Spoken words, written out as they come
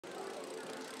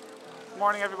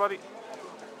Morning everybody.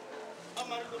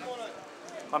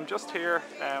 I'm just here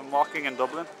walking in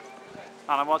Dublin,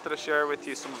 and I wanted to share with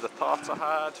you some of the thoughts I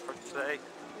had for today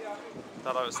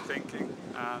that I was thinking,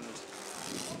 and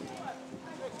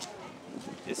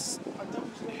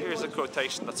here's a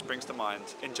quotation that springs to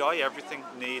mind: enjoy everything,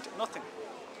 need nothing.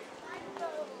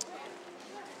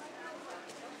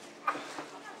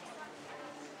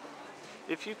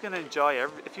 If you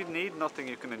need nothing,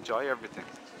 you can enjoy everything.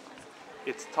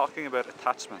 It's talking about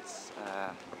attachments.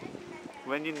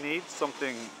 When you need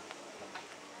something,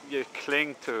 you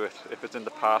cling to it. If it's in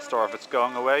the past, or if it's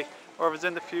going away, or if it's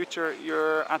in the future,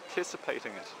 you're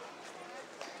anticipating it.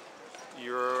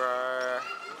 You're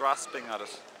grasping at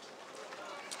it.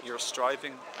 You're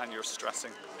striving and you're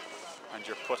stressing and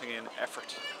you're putting in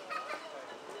effort.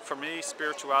 For me,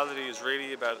 spirituality is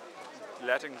really about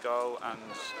letting go and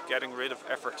getting rid of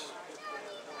effort.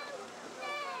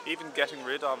 Even getting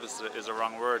rid of is a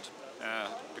wrong word,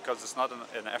 because it's not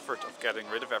an effort of getting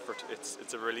rid of effort,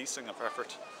 it's a releasing of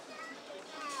effort.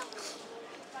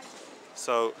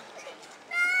 So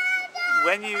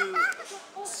when you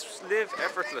live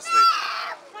effortlessly,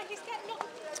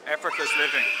 effortless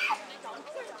living,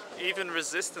 even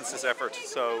resistance is effort.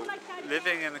 So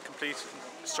living in a complete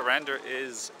surrender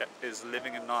is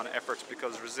living in non-effort,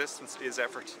 because resistance is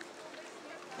effort.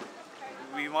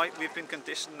 We've been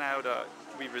conditioned now that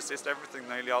we resist everything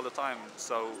nearly all the time,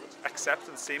 so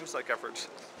acceptance seems like effort.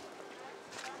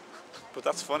 But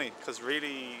that's funny, because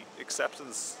really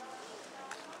acceptance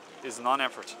is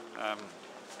non-effort.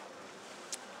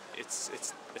 It's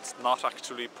not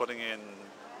actually putting in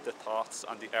the thoughts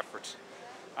and the effort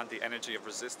and the energy of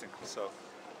resisting. So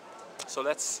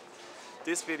this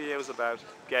video is about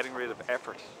getting rid of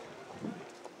effort.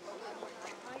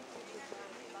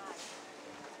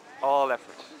 All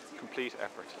effort, complete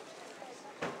effort,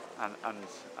 and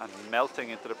melting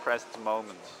into the present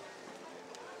moment.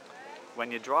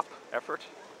 When you drop effort,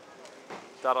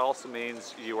 that also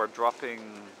means you are dropping.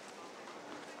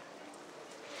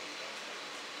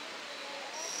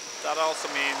 That also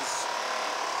means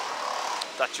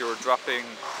that you're dropping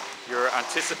your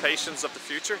anticipations of the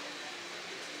future,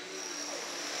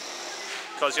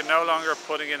 because you're no longer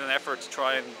putting in an effort to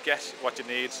try and get what you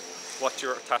need, what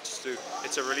you're attached to.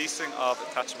 It's a releasing of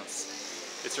attachments.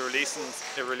 It's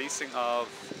a releasing of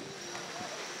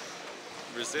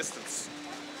resistance.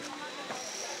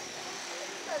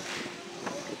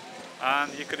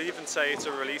 And you could even say it's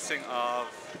a releasing of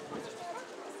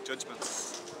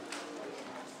judgments.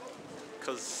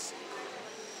 Because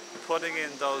putting in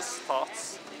those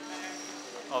thoughts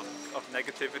of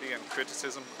negativity and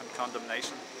criticism and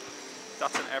condemnation,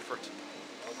 that's an effort.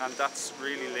 And that's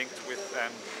really linked with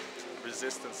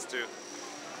resistance too.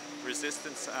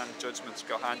 Resistance and judgments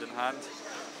go hand in hand.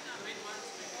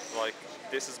 Like,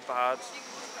 this is bad,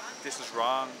 this is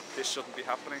wrong, this shouldn't be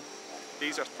happening.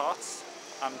 These are thoughts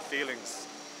and feelings,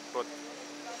 but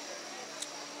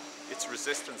it's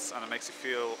resistance, and it makes you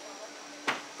feel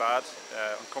bad,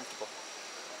 uncomfortable.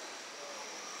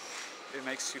 It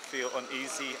makes you feel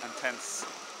uneasy and tense.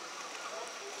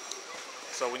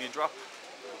 So when you drop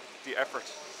the effort,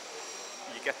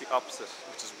 you get the opposite,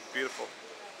 which is beautiful.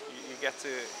 You get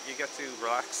to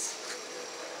relax.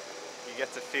 You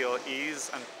get to feel ease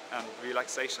and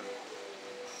relaxation.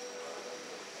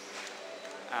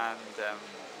 And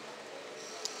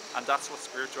that's what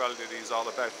spirituality is all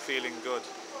about: feeling good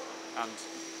and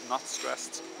not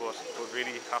stressed, but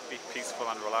really happy, peaceful,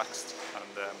 and relaxed, and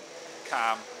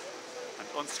calm and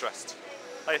unstressed.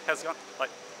 Hi, how's it going? Hi.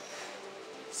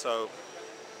 So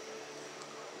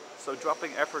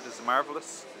dropping effort is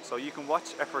marvelous. So you can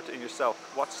watch effort in yourself.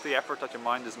 Watch the effort that your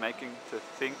mind is making to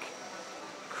think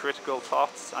critical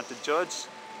thoughts and to judge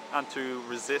and to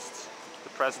resist the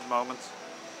present moment.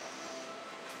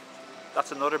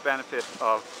 That's another benefit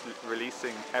of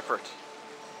releasing effort.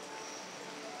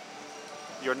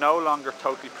 You're no longer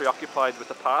totally preoccupied with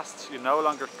the past. You're no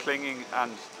longer clinging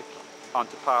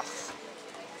onto past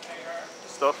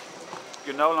stuff.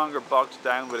 You're no longer bogged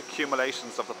down with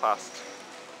accumulations of the past.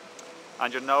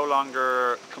 And you're no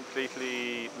longer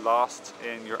completely lost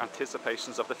in your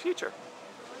anticipations of the future.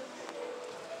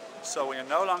 So when you're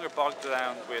no longer bogged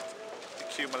down with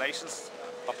accumulations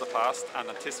of the past and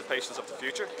anticipations of the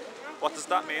future, what does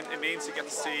that mean? It means you get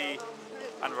to see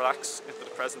and relax into the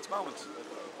present moment.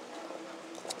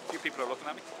 A few people are looking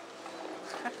at me.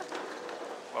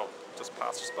 Well, just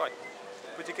passers-by.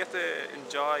 But you get to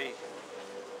enjoy.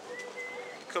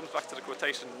 It comes back to the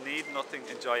quotation: need nothing,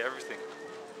 enjoy everything.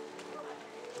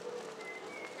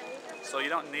 So you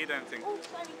don't need anything.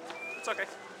 It's okay.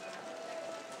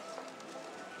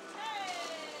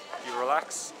 You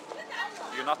relax,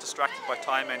 You're not distracted by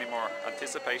time anymore,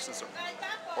 anticipations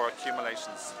or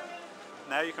accumulations.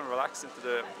 Now you can relax into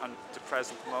the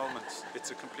present moment.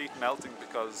 It's a complete melting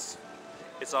because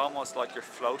it's almost like you're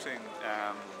floating,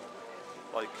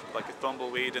 like a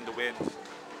tumbleweed in the wind.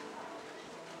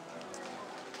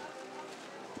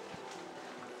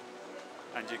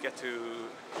 And you get to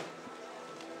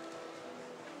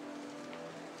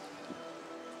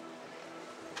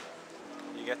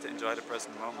enjoy the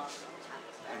present moment.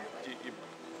 And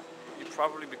you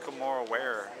probably become more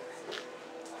aware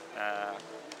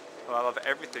of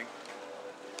everything,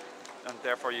 and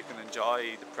therefore you can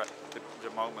enjoy the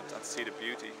moment and see the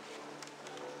beauty.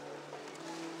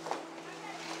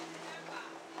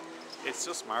 It's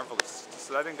just marvelous.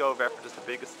 Just letting go of effort is the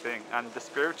biggest thing, and the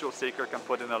spiritual seeker can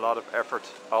put in a lot of effort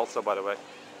also, by the way.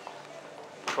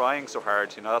 Trying so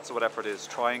hard, that's what effort is.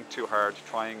 Trying too hard,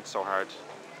 trying so hard.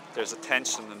 There's a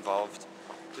tension involved.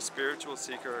 The spiritual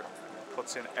seeker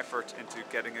puts in effort into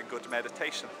getting a good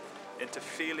meditation, into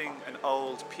feeling an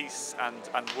old peace and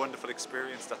wonderful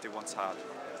experience that they once had.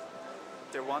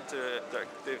 They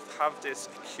have this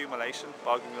accumulation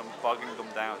bogging them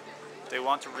down. They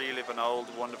want to relive an old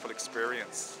wonderful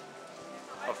experience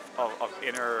of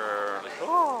inner,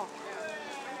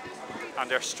 and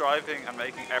they're striving and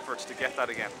making efforts to get that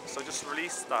again. So just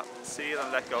release that, see it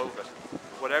and let go of it.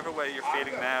 Whatever way you're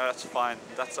feeling now, that's fine,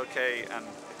 that's okay, and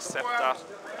accept that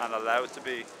and allow it to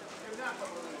be.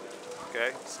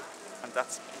 Okay, and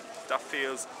that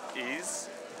feels ease,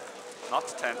 not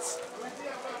tense,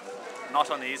 not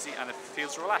uneasy, and it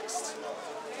feels relaxed.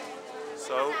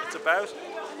 So it's about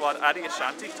what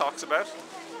Oceanic talks about,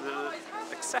 the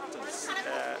acceptance,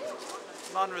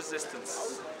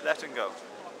 non-resistance, letting go.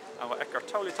 And what Eckhart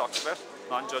Tolle talks about,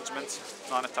 non-judgment,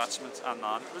 non-attachment, and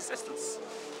non-resistance.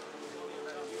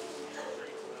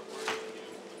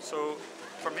 So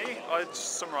for me, I'd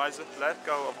just summarize it: let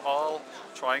go of all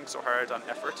trying so hard and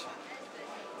effort,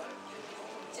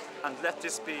 and let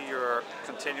this be your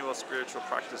continual spiritual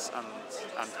practice and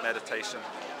meditation.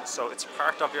 So it's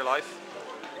part of your life.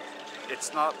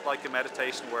 It's not like a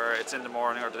meditation where it's in the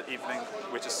morning or the evening,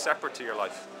 which is separate to your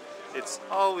life. It's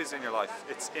always in your life.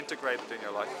 It's integrated in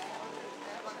your life.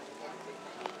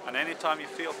 And anytime you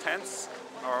feel tense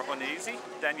or uneasy,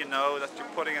 then you know that you're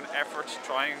putting an effort,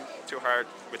 trying too hard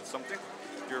with something.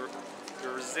 You're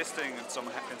resisting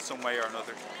in some way or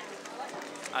another.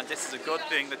 And this is a good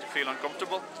thing that you feel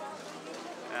uncomfortable.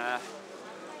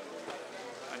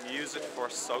 And use it for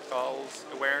so-called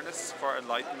awareness, for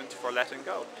enlightenment, for letting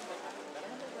go.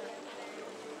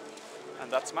 And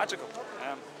that's magical.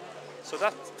 So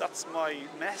that's my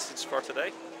message for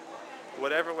today.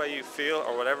 Whatever way you feel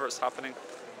or whatever is happening,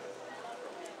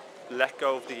 let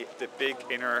go of the big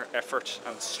inner effort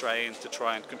and strain to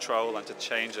try and control and to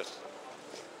change it.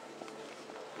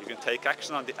 You can take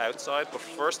action on the outside, but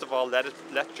first of all, let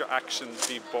your action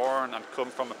be born and come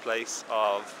from a place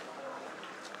of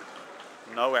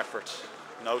no effort,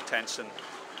 no tension,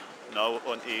 no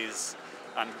unease,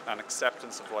 and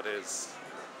acceptance of what is.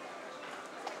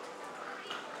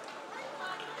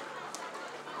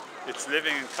 It's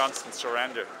living in constant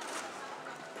surrender.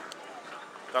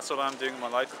 That's what I'm doing in my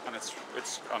life, and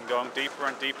I'm going deeper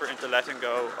and deeper into letting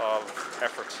go of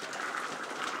effort.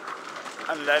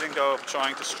 And letting go of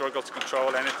trying to struggle to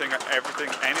control anything or everything,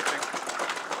 anything.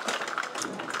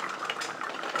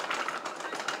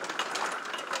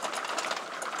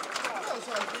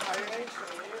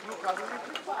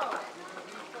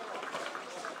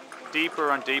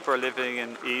 Deeper and deeper living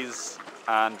in ease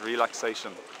and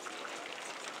relaxation.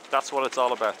 That's what it's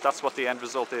all about. That's what the end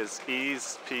result is: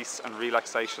 ease, peace, and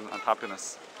relaxation and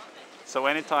happiness. So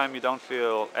anytime you don't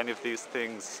feel any of these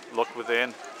things, look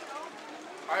within.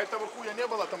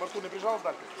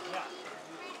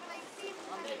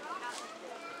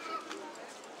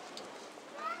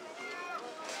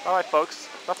 Alright folks,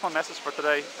 that's my message for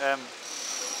today.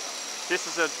 This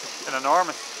is an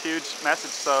enormous, huge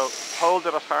message, so hold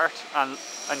it at heart and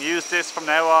use this from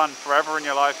now on forever in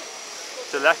your life,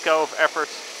 to let go of effort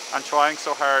and trying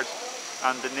so hard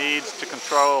and the need to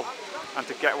control and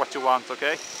to get what you want,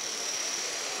 okay?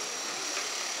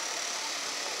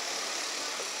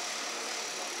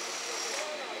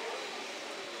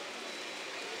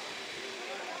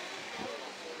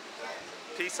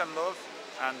 Peace and love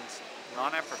and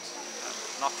non-effort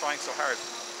and not trying so hard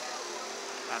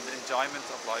and enjoyment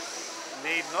of life.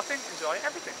 Need nothing, enjoy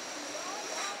everything.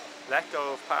 Let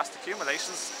go of past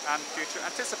accumulations and future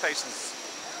anticipations.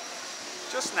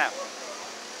 Just now.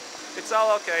 It's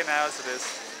all okay now as it is.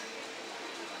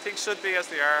 Things should be as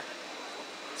they are.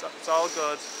 It's all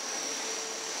good.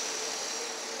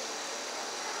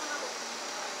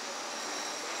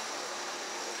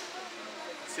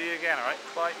 See you again, alright?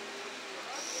 Bye.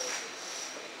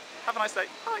 Have a nice day.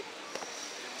 Bye.